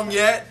been wrong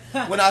yet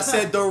when I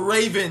said the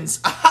Ravens,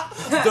 are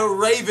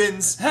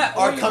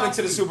Or you coming about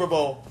to the to- Super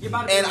Bowl, you're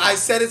about to be and right. I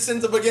said it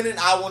since the beginning.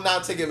 I will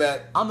not take it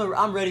back.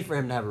 I'm ready for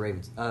him to have a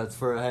Ravens.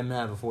 For him to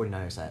have a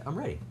 49ers hat. I'm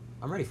ready.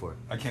 I'm ready for it.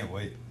 I can't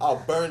wait. I'll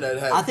burn that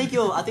head. I think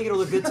it'll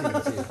look good to me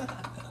too.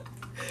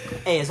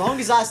 Hey, as long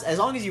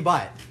as you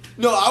buy it.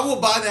 No, I will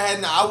buy the hat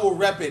and I will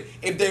rep it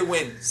if they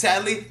win.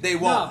 Sadly, they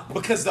won't No.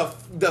 because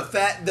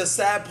the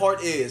sad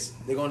part is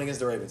they're going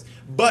against the Ravens.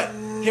 But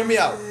hear me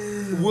out.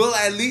 We'll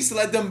at least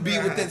let them be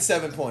within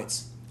 7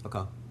 points.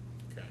 Okay.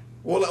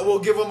 We'll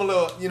give them a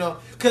little,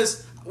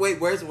 because wait,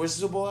 where's the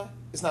Super Bowl at?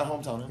 It's not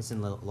hometown. Huh? It's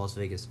in Las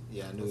Vegas.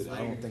 Yeah, I knew it. I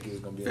don't think it was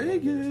gonna be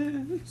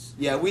in Vegas.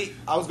 Yeah,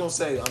 I was gonna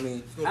say. I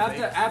mean,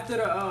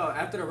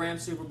 After the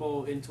Rams Super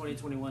Bowl in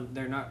 2021,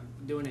 they're not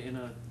doing it in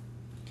a.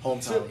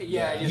 hometown.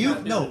 Yeah, yeah. You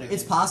not no, doing it.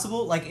 it's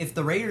possible. Like if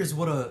the Raiders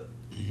would have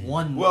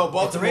won. Well, if the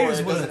Baltimore Raiders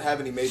doesn't would've- have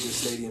any major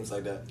stadiums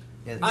like that.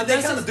 Yeah, I- They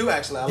that's kind of just- do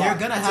actually. I they're lied.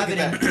 gonna I have take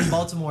it back. in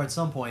Baltimore at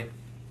some point.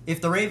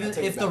 If the Ravens,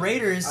 I take if it the back.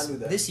 Raiders I knew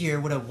that. this year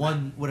would have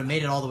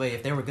made it all the way.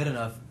 If they were good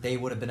enough, they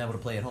would have been able to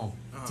play at home.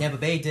 Tampa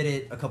Bay did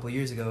it a couple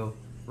years ago,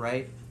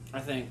 right? I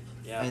think.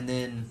 Yeah. And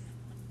then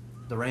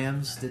the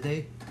Rams, did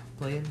they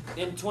play in?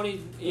 in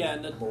 20, yeah,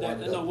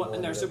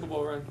 in their Super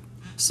Bowl run.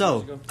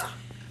 So, Years ago.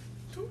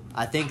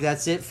 I think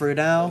that's it for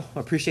now. I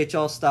appreciate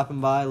y'all stopping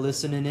by,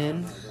 listening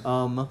in.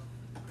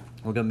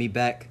 We're gonna be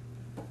back,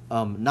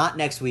 not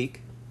next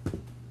week,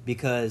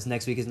 because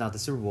next week is not the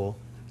Super Bowl.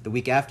 The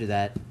week after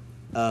that,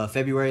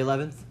 February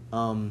 11th.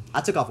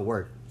 I took off of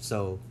work,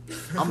 so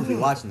I'm gonna be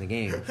watching the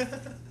game.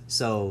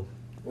 So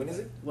When is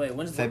it? Wait,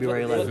 when's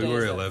February what day is 11th.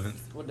 February that?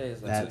 11th. What day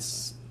is that?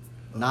 that's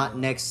not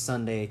next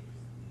Sunday,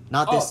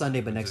 not this Oh.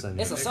 Sunday, but next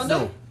Sunday. It's a Sunday?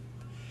 No,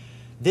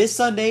 this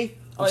Sunday.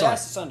 Oh I'm yeah, sorry.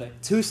 it's a Sunday.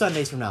 2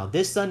 Sundays from now.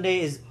 This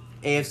Sunday is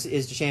AFC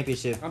is the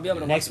championship. I'll be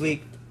able to Next watch it.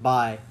 week,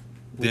 bye.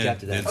 Week Then-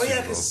 after that. then- Oh yeah,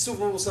 Super because it's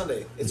Super Bowl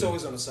Sunday. It's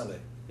always on a Sunday.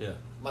 Yeah.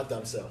 My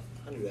dumb self.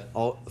 I knew that.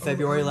 Oh,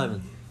 February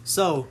 11th.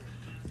 So,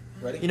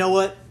 Ready? you know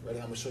what? Ready?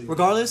 I'm gonna show you.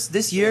 Regardless,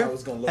 this year I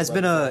was gonna look has like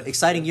been that. an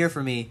exciting year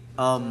for me.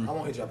 I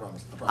won't hit you. I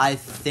promise. I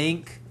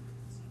think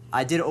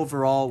I did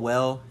overall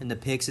well in the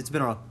picks. It's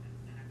been a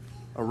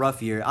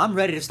rough year. I'm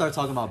ready to start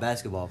talking about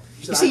basketball.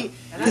 You Should see,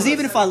 I- because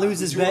even if I lose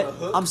Would this you bet, want a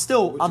hook? I'm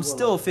still Would you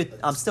want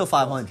I'm still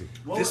 500.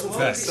 This one's gonna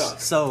Facts. suck.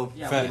 So,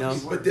 Yeah, you know.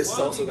 But this is What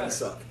would also be gonna better?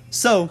 suck.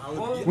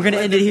 So, we're gonna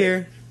end it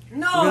here.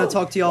 No. We're gonna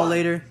talk to y'all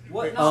later.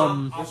 What? No.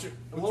 Um,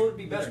 what would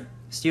be better?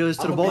 Steelers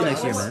to the I'm bowl gonna be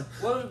next year, honest. man.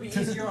 What would be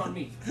easier on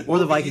me? Or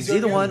the Vikings. They're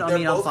Either one. I both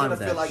mean, I'm gonna fine with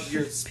feel that. like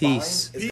your spine Peace. is